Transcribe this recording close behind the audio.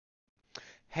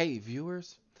Hey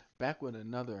viewers, back with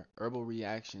another Herbal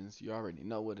Reactions. You already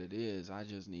know what it is. I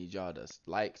just need y'all to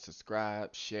like,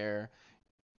 subscribe, share,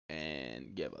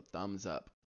 and give a thumbs up.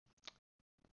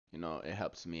 You know, it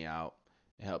helps me out.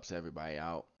 It helps everybody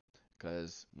out.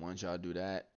 Cause once y'all do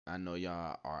that, I know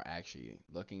y'all are actually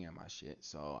looking at my shit.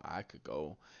 So I could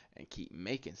go and keep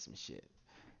making some shit.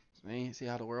 See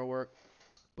how the world works?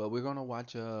 But we're gonna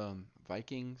watch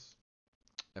Vikings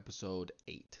episode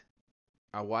 8.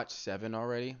 I watched 7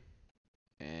 already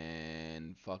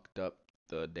and fucked up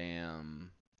the damn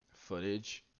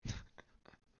footage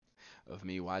of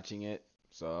me watching it.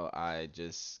 So I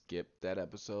just skipped that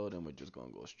episode and we're just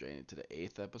gonna go straight into the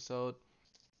eighth episode.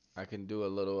 I can do a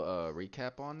little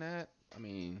recap on that. I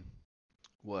mean,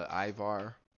 what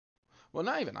Ivar? Well,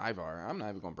 not even Ivar. I'm not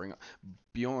even gonna bring up.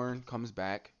 Bjorn comes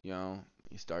back. You know,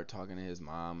 he start talking to his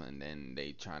mom, and then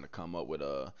they trying to come up with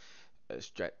a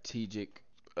strategic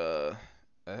uh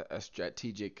a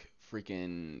strategic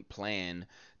freaking plan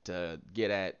to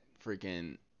get at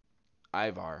freaking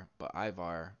Ivar, but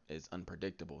Ivar is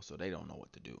unpredictable, so they don't know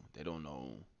what to do. They don't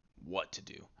know what to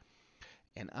do.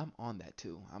 And I'm on that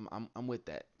too. I'm with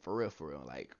that. For real, for real.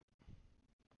 Like,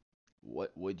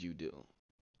 what would you do?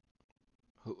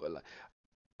 Who like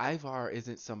Ivar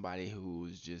isn't somebody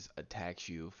who's just attacks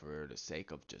you for the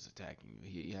sake of just attacking you.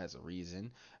 He has a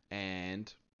reason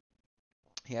and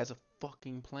he has a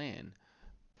fucking plan.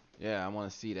 Yeah, I want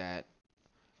to see that,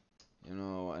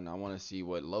 and I want to see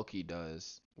what Loki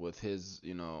does with his,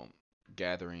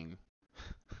 gathering,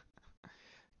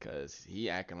 cause he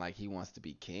acting like he wants to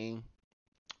be king,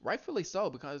 rightfully so,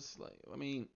 because like I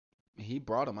mean, he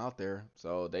brought him out there,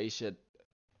 so they should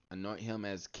anoint him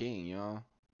as king.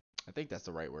 I think that's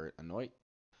the right word, anoint.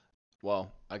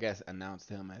 Well, I guess announced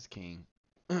him as king.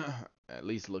 At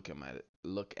least look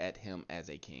at him as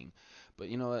a king. But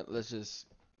you know what? Let's just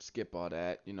skip all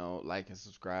that. Like and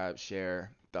subscribe,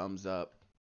 share, thumbs up.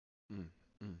 Mm,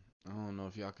 mm. I don't know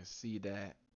if y'all can see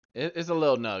that. It's a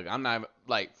little nug. I'm not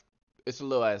like it's a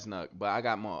little ass nug, but I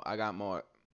got more. I got more.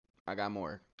 I got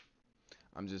more.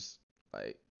 I'm just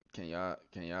like, can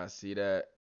y'all see that?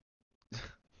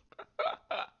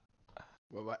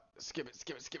 What? Skip it,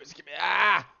 skip it, skip it, skip it.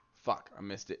 Ah! Fuck, I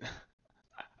missed it.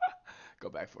 Go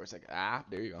back for a second. Ah,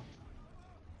 there you go.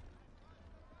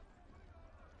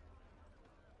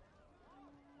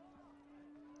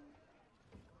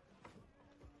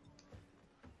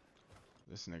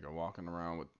 This nigga walking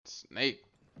around with snake.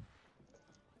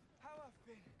 How I've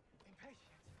been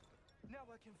impatient. Now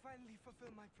I can finally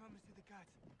fulfill my promise to the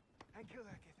gods and kill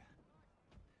Agatha.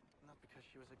 Not because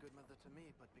she was a good mother to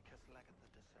me, but because Lagatha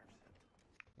deserves it.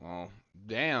 Well,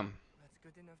 damn. That's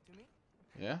good enough to me.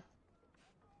 Yeah.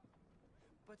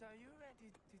 But are you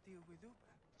ready to deal with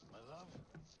Upa? My love,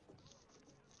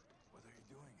 what are you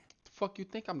doing? The fuck you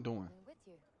think I'm doing? I'm with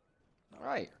you. Not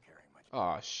Right. you're carrying much.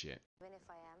 Oh shit. Even if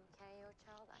I am carrying your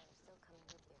child, I am still coming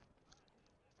with you.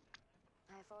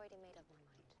 I have already made up my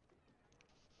mind.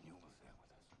 You will sail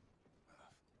with us, my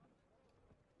love.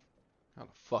 How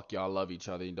the fuck y'all love each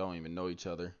other? You don't even know each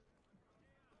other.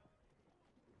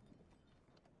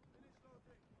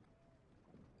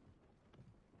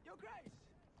 Your Grace!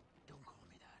 Don't call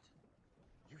me that.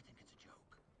 You think it's a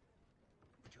joke,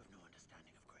 but you have no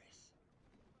understanding of grace.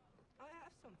 I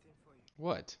have something for you.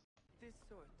 What? This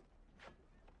sword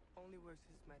only works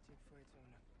its magic for its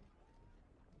owner.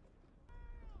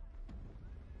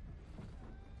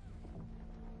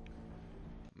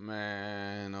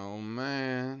 Man, oh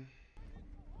man.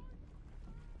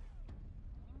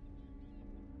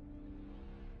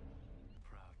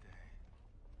 Proud day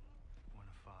when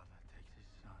a father takes his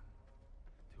son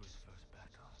to his first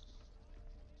battle.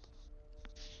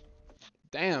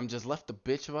 Damn, just left the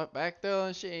bitch right back there.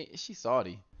 And she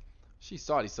salty. She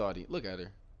salty salty. Look at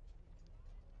her.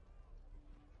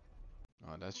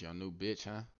 Oh, that's your new bitch,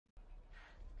 huh?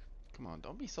 Come on,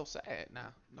 don't be so sad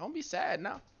now. Don't be sad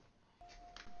now.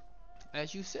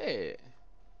 As you said.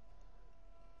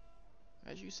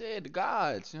 As you said, the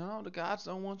gods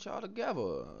don't want y'all together.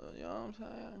 You know what I'm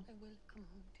saying? I will come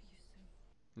home to you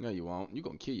soon. No, you won't. You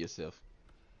gonna kill yourself.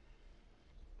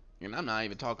 And I'm not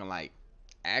even talking like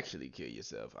actually kill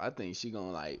yourself. I think she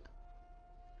gonna like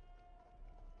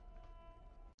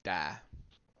die.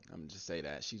 I'm just say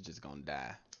that she's just gonna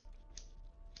die.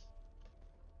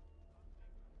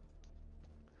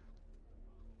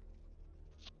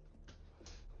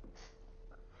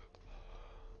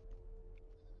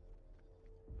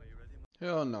 Are you ready?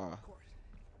 Hell no. Of course.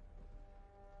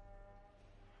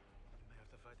 You may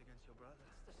have to fight against your brother.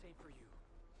 It's the same for you.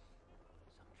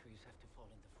 Some trees have to fall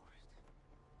in the forest.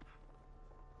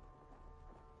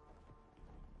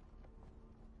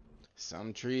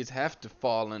 Some trees have to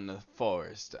fall in the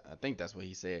forest. I think that's what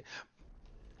he said.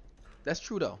 That's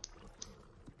true though.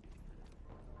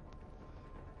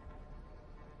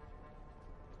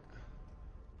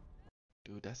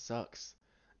 Dude, that sucks.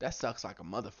 That sucks like a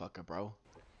motherfucker, bro.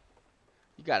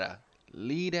 You gotta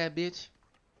lead that bitch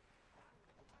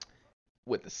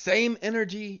with the same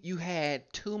energy you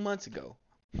had 2 months ago.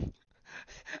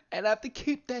 And have to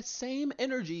keep that same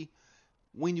energy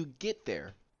when you get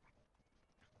there.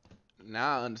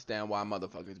 Now I understand why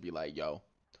motherfuckers be like, yo,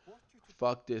 Want you to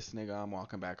fuck this nigga, I'm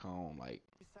walking back home. Like,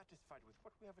 be satisfied with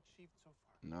what we have achieved so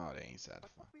far. no, they ain't But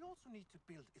satisfied. what we also need to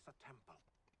build is a temple.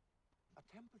 A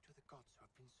temple to the gods who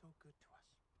have been so good to us.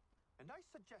 And I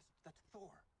suggest that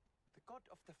Thor, the god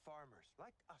of the farmers,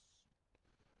 like us,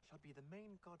 shall be the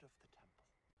main god of the temple.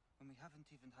 When we haven't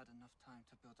even had enough time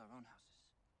to build our own houses.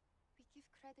 We give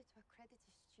credit where credit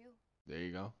is due, There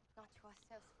you go. not to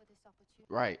ourselves for this opportunity,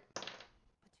 Right, but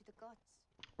to the gods.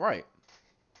 right.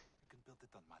 You can build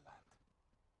it on my land,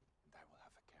 and I will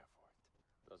have a care for it.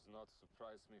 Does not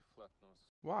surprise me, Flatnose,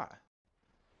 Why?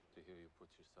 to hear you put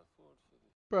yourself forward for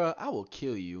this. Bruh, I will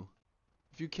kill you.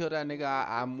 If you kill that nigga,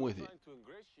 I'm with it. Trying to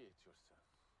ingratiate yourself.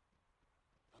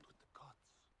 Not with the gods.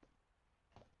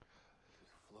 With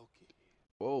Floki.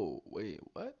 Whoa, wait,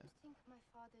 what? You think my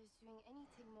father is doing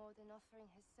anything more than offering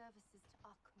his services to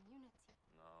our community?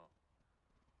 No.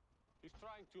 He's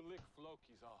trying to lick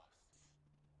Floki's ass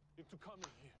into coming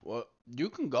here. Well,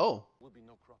 you can go. Will be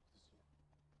no crop this year.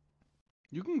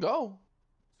 You can go.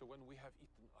 So when we have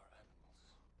eaten our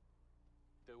animals,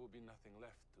 there will be nothing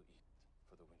left to eat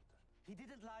for the winter. He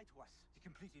didn't lie to us. He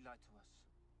completely lied to us.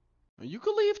 You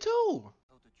could leave too.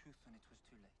 Told the truth when it was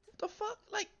too late. What the fuck?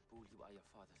 Like, Bull, you are your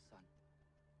father's son.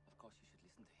 Of course you should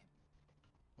listen to him.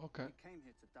 okay. We came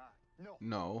here to die. No.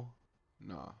 No.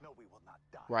 No. No, we will not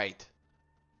die. Right.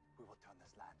 We will turn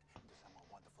this land into somewhere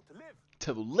wonderful to live.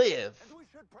 To live. And we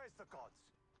should praise the gods.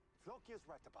 Floki is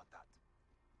right about that.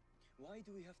 Why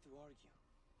do we have to argue?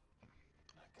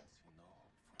 I can see no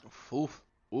hope for Oof.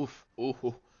 Oof. Oof.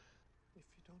 Oof. If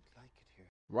you don't like it here,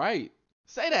 Right.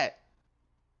 Say that.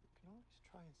 you can always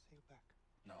try and sail back.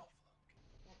 No.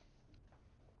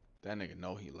 That nigga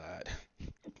know he lied.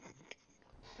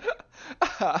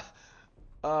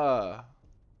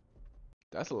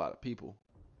 That's a lot of people.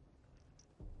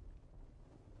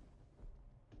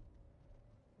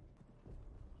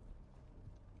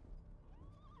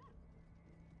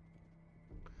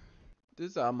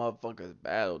 This is how motherfuckers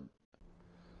battled.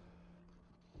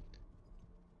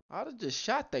 I'd have just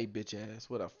shot they bitch ass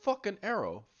with a fucking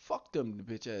arrow. Fuck them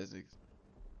bitch ass niggas.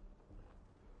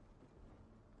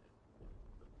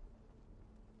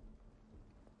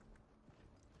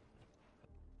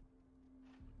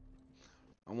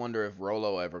 I wonder if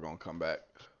Rolo ever gonna come back.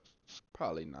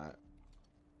 Probably not.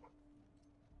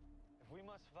 If we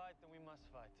must fight, then we must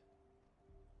fight.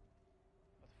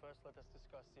 But first, let us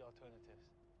discuss the alternatives.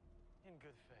 In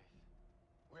good faith.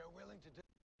 We are willing to do.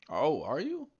 Oh, are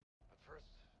you? But first,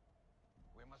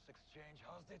 we must exchange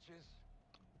hostages.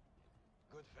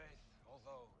 Good faith,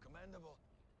 although commendable,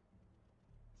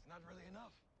 it's not really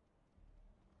enough.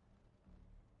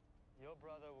 Your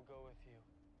brother will go with you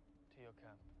to your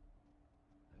camp.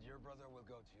 And your brother will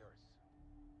go to yours.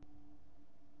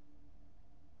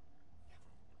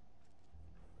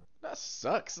 That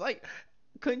sucks. Like,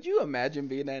 couldn't you imagine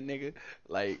being that nigga?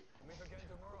 Like, Meet again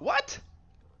tomorrow. what?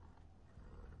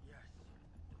 Yes.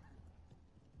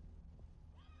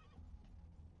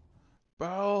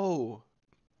 Bro,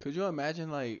 could you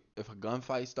imagine, like, if a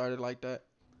gunfight started like that?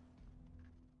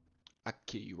 I could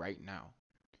kill you right now.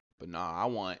 But nah, I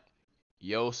want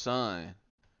your son.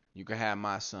 You can have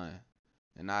my son.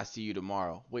 And I'll see you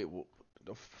tomorrow. Wait, what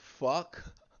the fuck?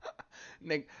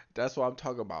 Nigga, that's what I'm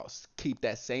talking about. Keep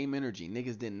that same energy.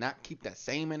 Niggas did not keep that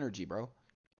same energy, bro.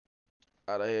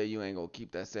 How the hell you ain't gonna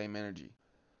keep that same energy?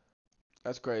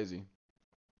 That's crazy.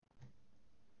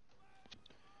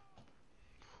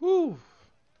 Whew.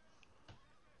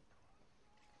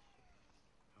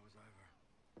 How was Ivor?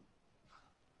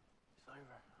 It's over.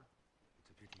 It's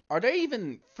a pity. Are they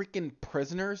even freaking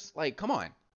prisoners? Like, come on.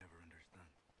 Never understand.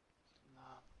 No.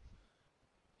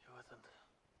 You wouldn't.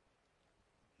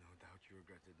 No doubt you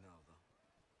regret it now,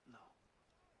 though. No.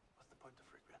 What's the point of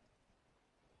regret?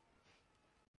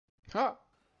 Huh?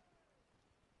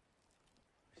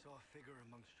 I saw a figure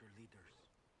amongst your leaders.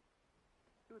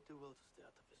 You would do well to stay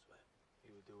out of his way.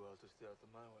 You would do well to stay out of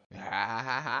my way. Ha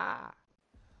ha ha.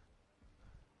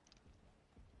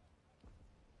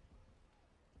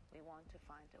 We want to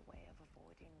find a way of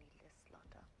avoiding needless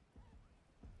slaughter.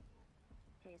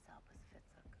 Please help us,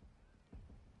 Fitzek.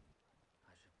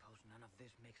 I suppose none of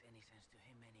this makes any sense to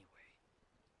him anyway.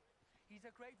 He's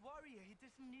a great warrior. He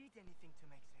doesn't need anything to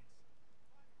make sense.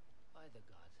 By the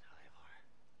gods, Ivar.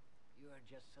 You are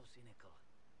just so cynical.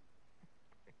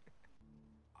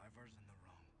 Ivar's in the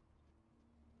wrong.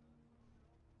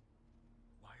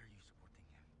 Why are you supporting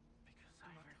him? Because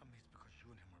Do not tell me it's because you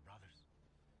and him are brothers.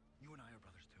 You and I are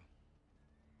brothers too.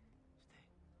 Stay.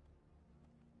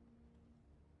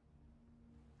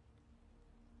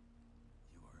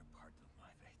 You are a part of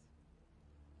my fate,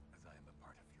 as I am a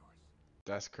part of yours.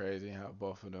 That's crazy how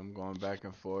both of them going back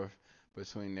and forth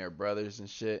between their brothers and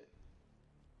shit.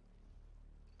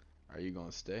 Are you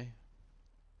gonna stay?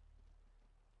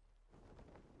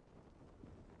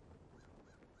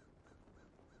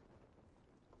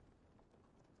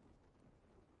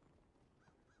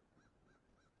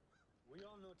 We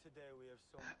all know today we have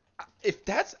so If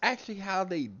that's actually how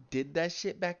they did that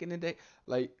shit back in the day,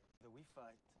 like, that we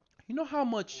fight. you know how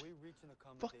much We reach an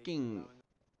accommodation fucking allowing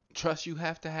trust you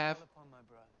have to have? call upon my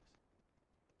brothers.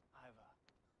 Ivar,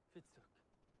 Fitzuk,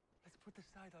 let's put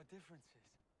aside our differences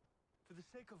for the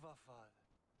sake of our father.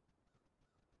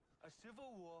 A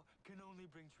civil war can only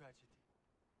bring tragedy.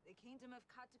 The kingdom of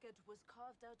Kattegat was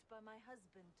carved out by my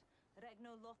husband,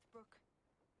 Ragnar Lothbrok,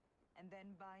 and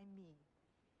then by me.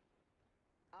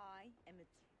 I am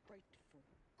its rightful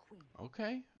queen.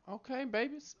 Okay, okay,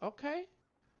 babies, okay.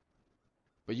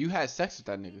 But you had sex with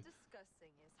that What nigga. we're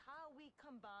discussing is how we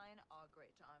combine our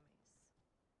great armies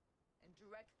and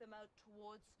direct them out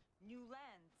towards new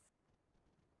lands.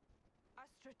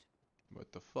 Astrid,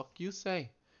 What the fuck you say?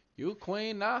 You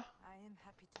queen now? I am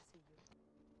happy to see you.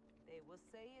 They will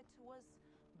say it was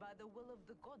by the will of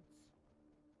the gods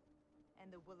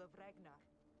and the will of Ragnar,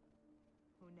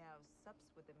 who now sups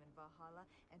with them in Valhalla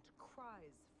and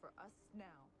cries for us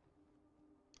now.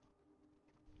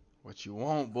 What you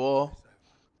want, boy?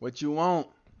 What you want?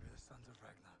 We're the sons of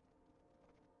Ragnar.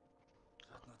 Is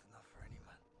that not enough for any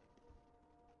man?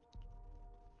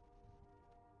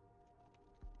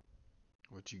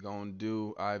 What you gonna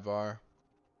do, Ivar?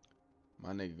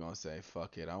 My nigga gonna say,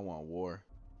 fuck it, I want war.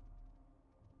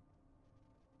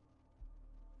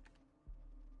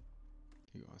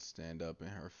 He gonna stand up in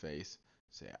her face,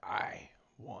 say, I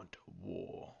want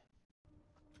war.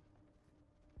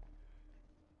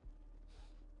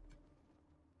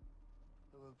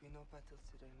 There will be no battles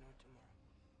today nor tomorrow.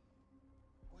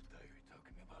 What are you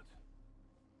talking about?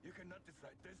 You cannot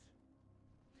decide this.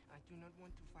 I do not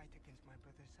want to fight against my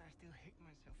brothers. I still hate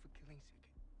myself for killing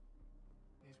Sigurd.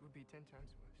 This would be 10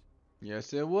 times worse.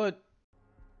 Yes, it would.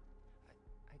 I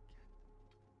can't.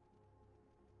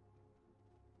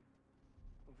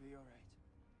 We'll be alright.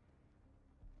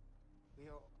 We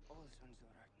are all sons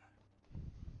of Ragnar.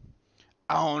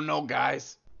 I don't know,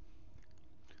 guys.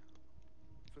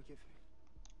 Forgive me.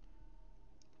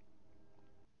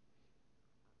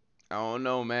 I don't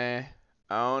know, man.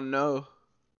 I don't know.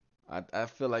 I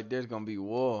feel like there's gonna be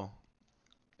war.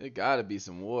 There gotta be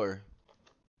some war.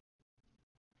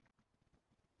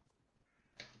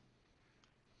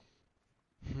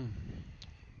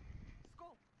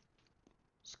 Skull!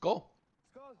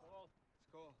 Skull. Skull!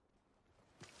 Skull!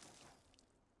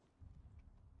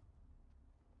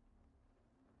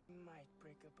 Might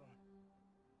break a bone,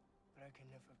 but I can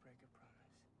never break a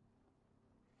promise.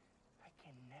 I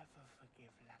can never forgive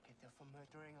Lakita for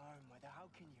murdering our mother. How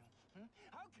can you?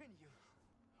 How can you?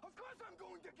 Of course I'm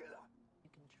going to kill her! You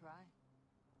can try.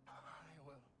 I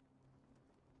will.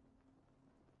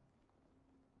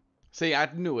 See, I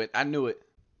knew it. I knew it.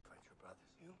 Fight your brothers.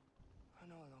 You are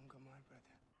no longer my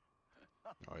brother.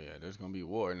 Oh yeah, there's gonna be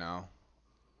war now.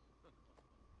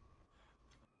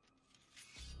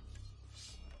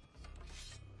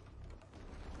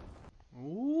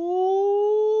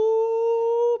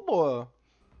 Ooh, boy.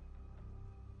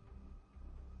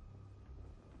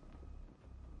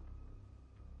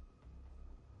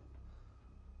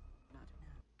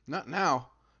 Not now. Not now,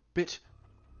 bitch.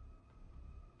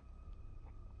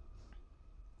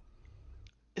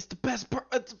 It's the best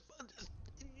part.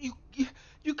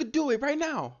 You could do it right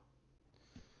now.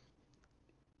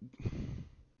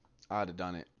 I'd have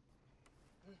done it.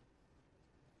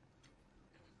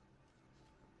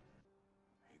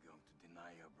 Are you going to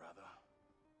deny your brother?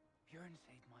 Bjorn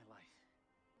saved my life.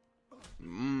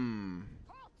 Mmm.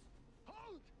 Halt!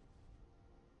 Hold!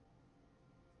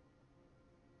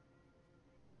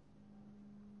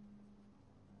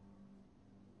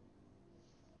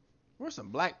 Where's some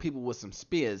black people with some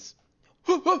spears?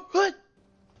 What?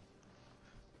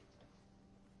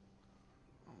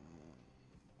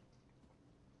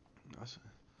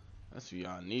 That's who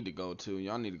y'all need to go to.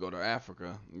 Y'all need to go to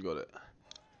Africa. You go to.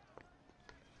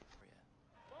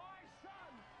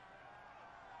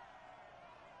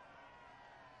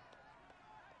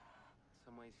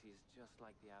 He's just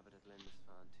like the abbot at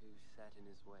Lindisfarne, too set in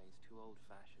his ways, too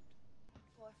old-fashioned.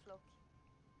 Poor Floki.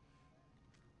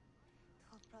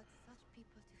 Thor brought such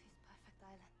people to his perfect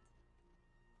island.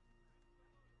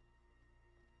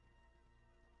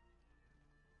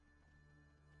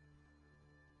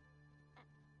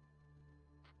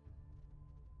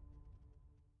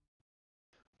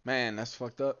 Man, that's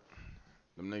fucked up.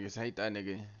 Them niggas hate that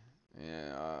nigga.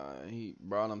 And he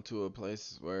brought them to a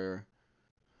place where,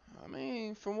 I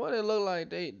mean, from what it looked like,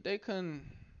 they couldn't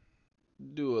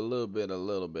do a little bit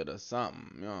of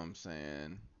something. You know what I'm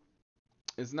saying?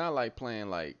 It's not like playing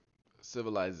like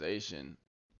Civilization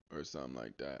or something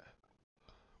like that,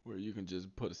 where you can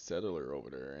just put a settler over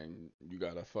there and you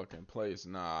got a fucking place.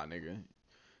 Nah, nigga.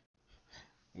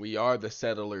 We are the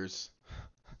settlers.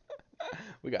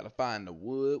 We gotta find the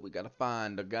wood. We gotta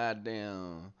find the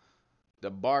goddamn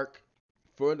the bark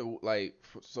for the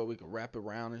so we can wrap it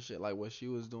around and shit like what she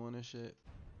was doing and shit.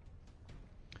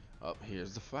 Up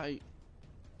here's the fight.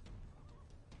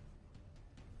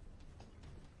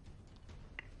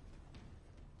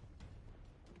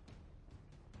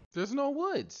 There's no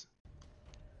woods.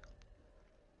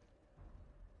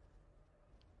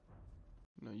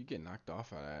 No, you get knocked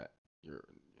off of that. You're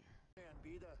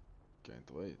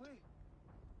can't wait.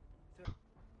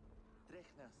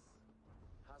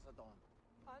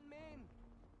 Amen.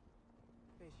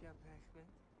 Bishop Heckman.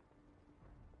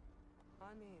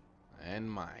 Amen. And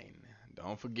mine.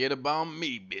 Don't forget about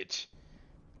me, bitch.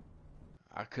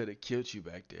 I could have killed you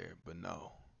back there, but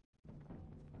no.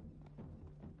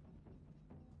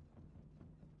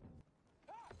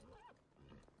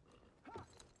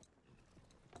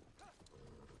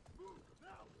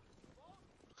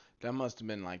 That must have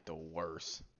been like the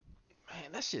worst.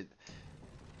 Man, that shit.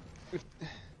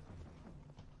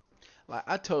 Like,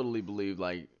 I totally believe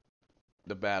like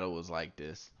the battle was like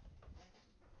this.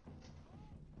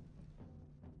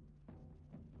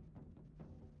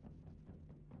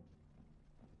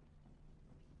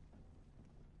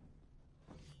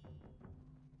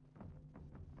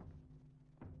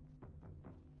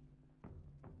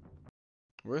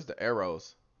 Where's the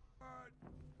arrows?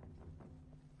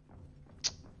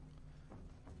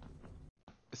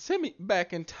 Send me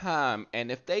back in time,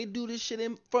 and if they do this shit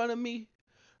in front of me,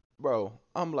 bro,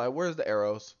 I'm like, where's the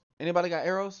arrows? Anybody got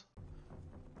arrows?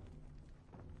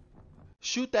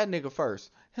 Shoot that nigga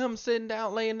first. Him sitting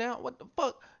down, laying down. What the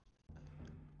fuck?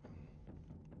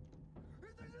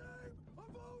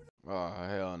 Oh,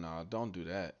 hell no. Don't do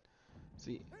that.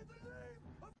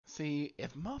 See,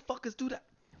 if motherfuckers do that.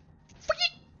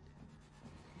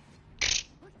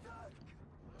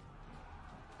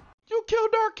 You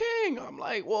killed our king. I'm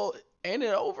like, well, ain't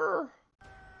it over?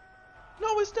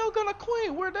 No, we still got a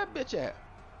queen. Where that bitch at?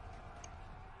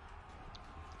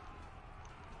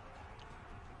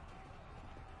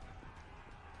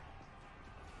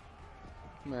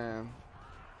 Man.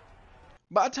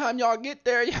 By the time y'all get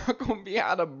there, y'all gonna be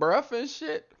out of breath and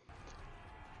shit.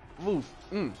 Woof.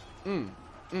 Mm.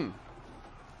 Mm-hmm.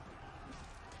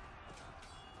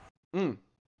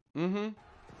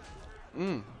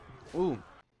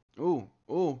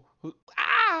 Ooh.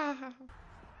 Ah!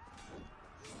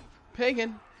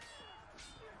 Pagan.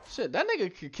 Shit, that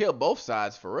nigga could kill both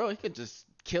sides for real. He could just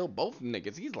kill both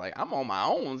niggas. He's like, I'm on my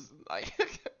own. Like,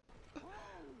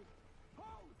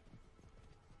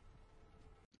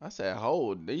 I said,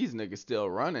 hold. These niggas still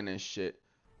running and shit.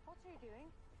 What are you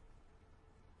doing?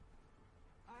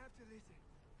 I have to listen.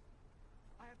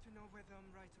 I have to know whether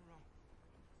I'm right or wrong.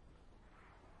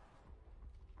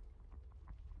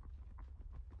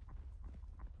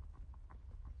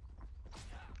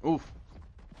 Oof.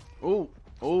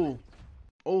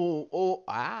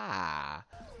 Ah.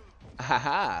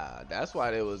 Haha. That's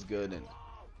why they was good. And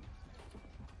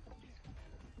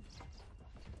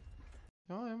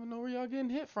y'all don't even know where y'all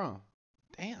getting hit from.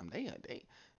 Damn, they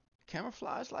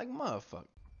camouflage like motherfucker.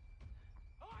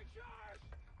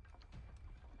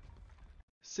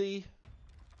 See?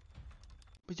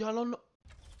 But y'all don't know.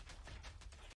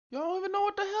 Y'all don't even know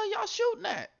what the hell y'all shooting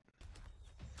at.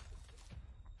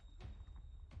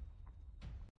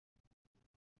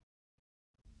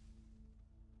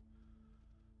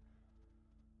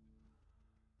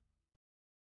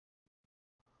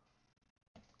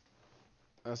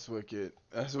 That's wicked.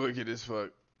 That's wicked as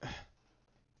fuck.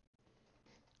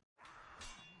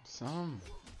 Some.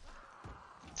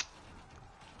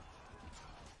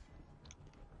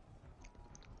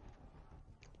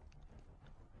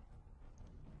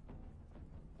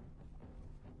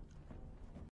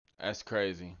 That's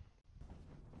crazy.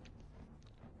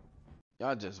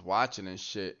 Y'all just watching and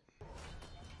shit.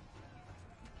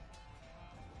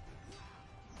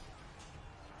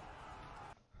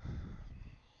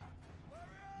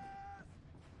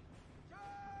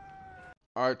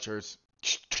 archers.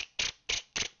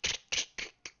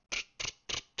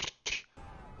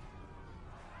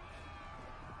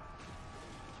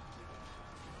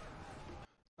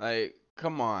 Like,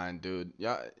 come on, dude.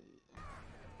 Y'all.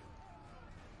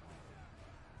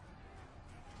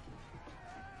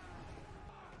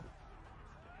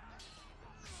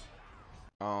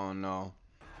 Oh no.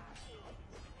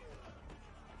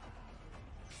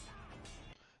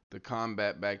 The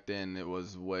combat back then, it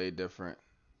was way different.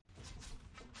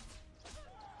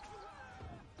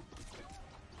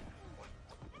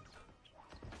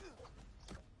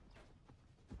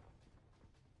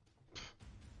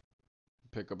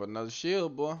 Pick up another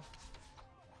shield, boy.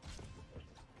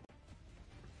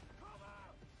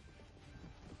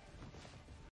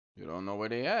 You don't know where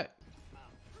they at.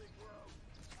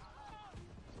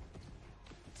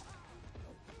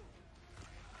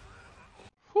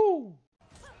 Whoo.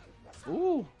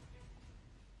 Ooh.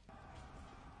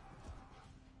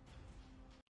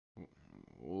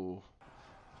 Ooh.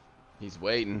 He's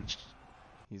waiting.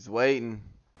 He's waiting.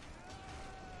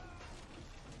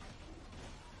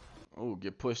 Oh,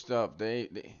 get pushed up. They.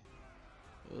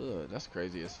 Ugh, that's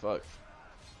crazy as fuck.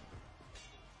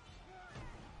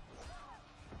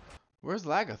 Where's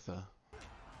Lagatha?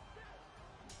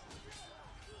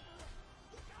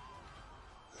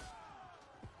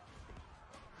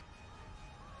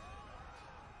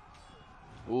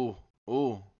 Ooh,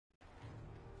 ooh.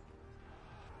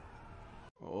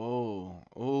 Oh,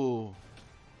 ooh.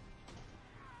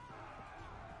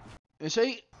 And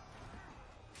she.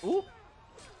 Ooh.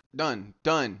 Done,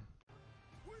 done.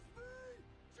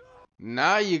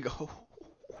 Now you go.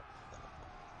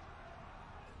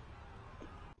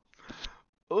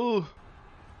 Ooh.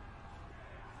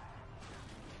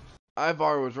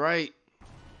 Ivar was right.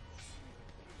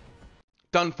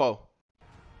 Done for.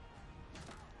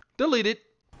 Deleted.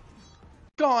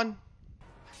 Gone.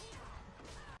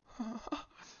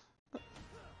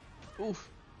 Oof.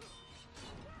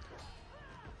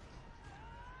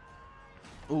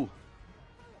 Ooh.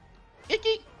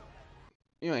 Icky.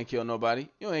 You ain't kill nobody.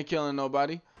 You ain't killing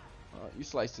nobody. You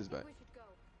sliced his back. We should go,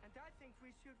 and I think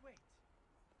we should wait.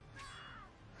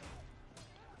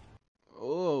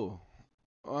 Oh.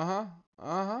 Uh-huh.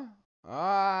 Uh-huh.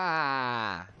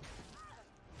 Ah.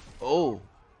 Oh.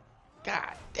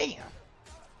 God damn.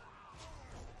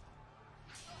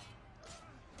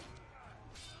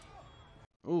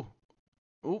 Ooh.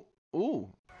 Ooh. Ooh.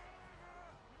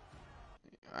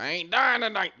 I ain't dying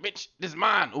tonight, bitch. This is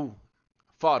mine. Ooh.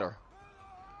 Fodder.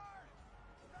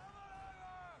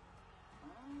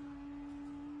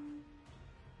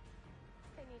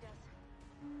 They need us.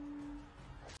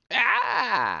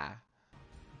 Ah.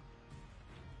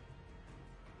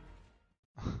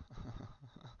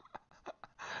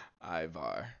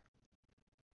 Ivar.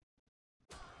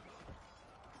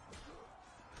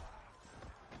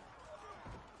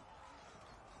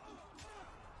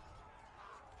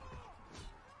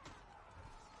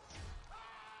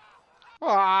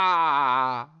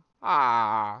 Ah.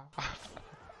 Ah.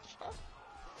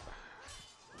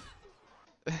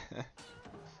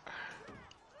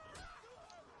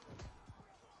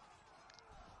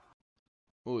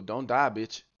 Ooh, don't die,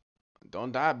 bitch.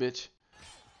 Don't die, bitch.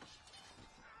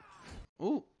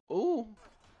 Ooh, ooh.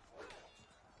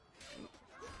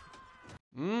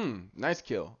 Nice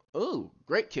kill. Ooh,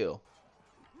 great kill.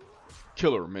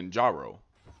 Killer Manjaro.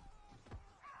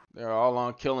 They're all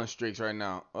on killing streaks right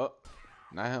now. Oh,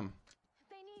 not him.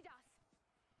 They need us.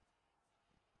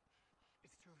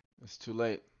 It's too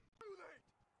late.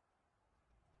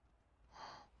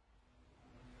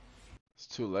 It's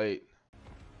too late.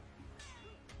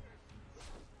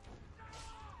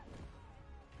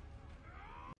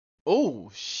 Oh,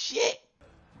 shit.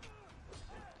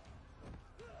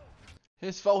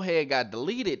 His forehead got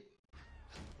deleted.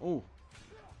 Ooh.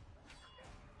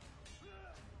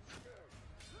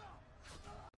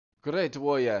 Great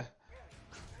warrior.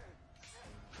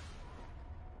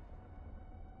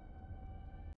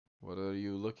 What are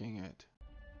you looking at?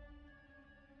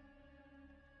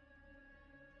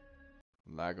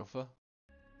 Lagatha?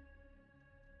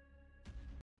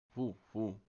 Ooh,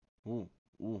 ooh, ooh,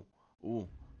 ooh, ooh.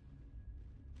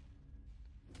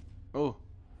 Oh,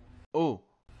 oh.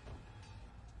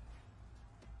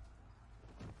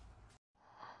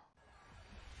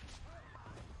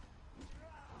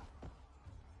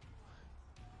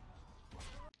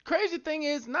 Crazy thing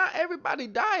is, not everybody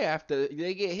die after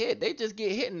they get hit. They just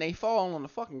get hit and they fall on the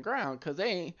fucking ground because they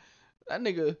ain't. That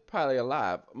nigga probably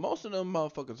alive. Most of them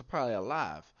motherfuckers are probably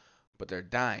alive, but they're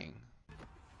dying.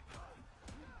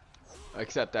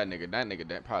 Except that nigga. That nigga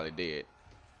that probably dead.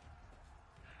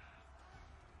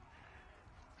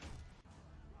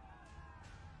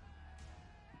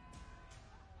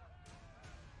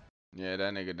 Yeah,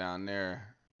 that nigga down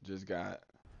there just got.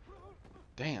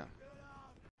 Damn.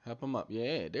 Help him up.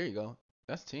 Yeah, there you go.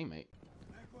 That's teammate.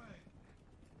 Back way.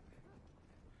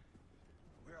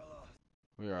 We are lost.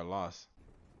 We are lost.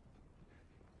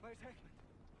 Where's Heckman?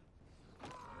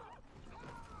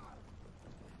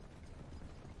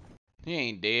 He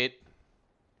ain't dead.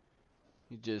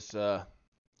 He just got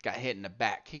hit in the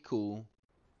back. He cool.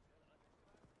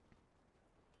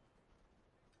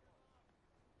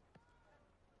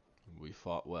 We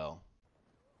fought well.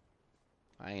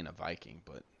 I ain't a Viking,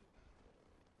 but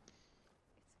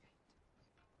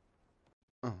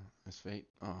it's fate.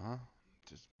 Uh-huh.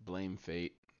 Just blame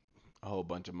fate. A whole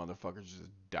bunch of motherfuckers just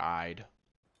died.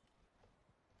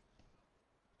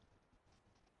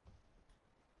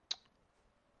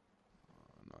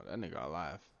 No, that nigga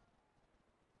alive.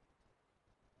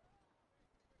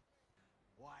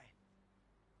 Why?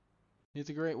 He's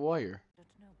a great warrior. Don't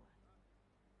know why.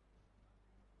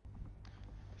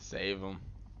 Save him.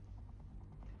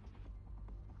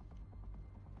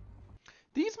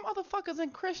 These motherfuckers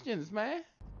and Christians, man.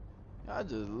 I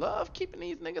just love keeping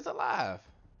these niggas alive.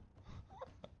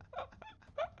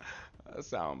 That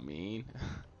sound mean.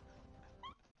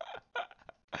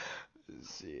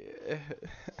 Shit.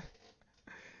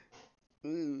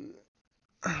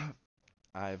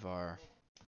 Ivar.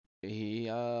 He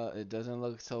it doesn't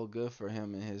look so good for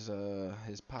him and his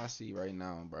posse right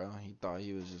now, bro. He thought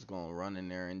he was just gonna run in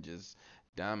there and just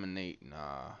dominate.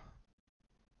 Nah.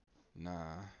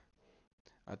 Nah.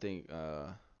 I think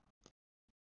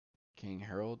King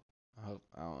Harold. I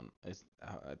don't.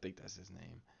 I think that's his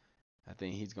name. I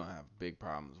think he's gonna have big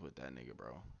problems with that nigga,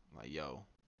 bro. Like, yo,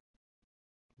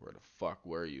 where the fuck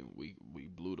were you? We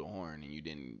blew the horn and you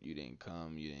didn't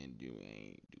come. You ain't do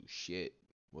shit.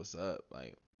 What's up?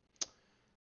 Like,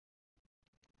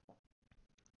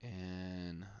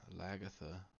 and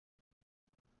Lagatha.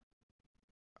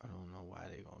 I don't know why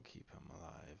they gonna keep him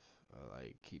alive.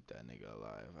 Like, keep that nigga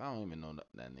alive. I don't even know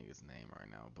that nigga's name right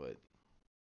now, but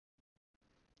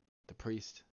the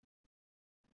priest,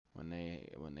 when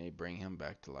they bring him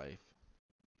back to life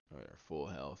or full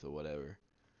health or whatever,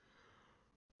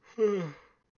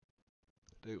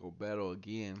 they go battle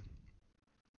again.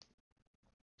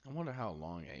 I wonder how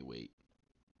long they wait.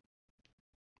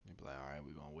 They be like, all right,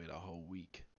 we're gonna wait a whole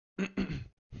week.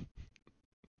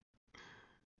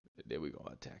 Then we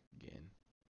gonna attack again.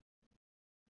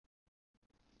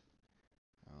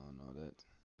 I don't know,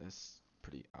 that's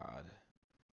pretty odd.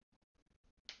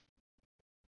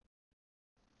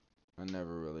 I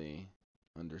never really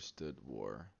understood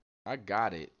war. I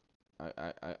got it.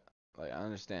 I like I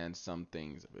understand some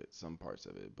things of it, some parts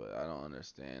of it, but I don't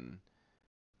understand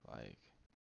like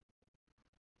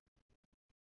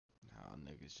how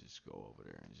niggas just go over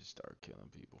there and just start killing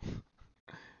people.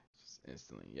 Just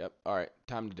instantly. Yep. Alright,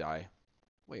 time to die.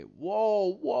 Wait,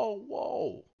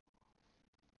 whoa.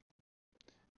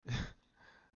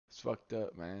 It's fucked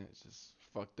up, man. It's just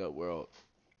fucked up world.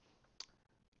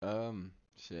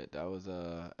 Shit, that was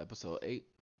episode 8.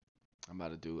 I'm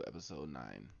about to do episode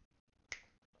 9.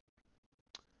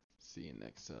 See you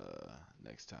next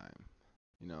time.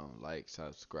 Like,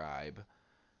 subscribe.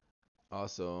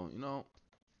 Also,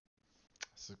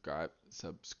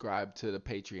 subscribe to the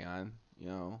Patreon,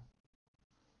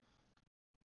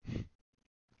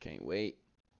 Can't wait.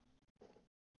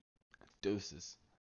 Deuces.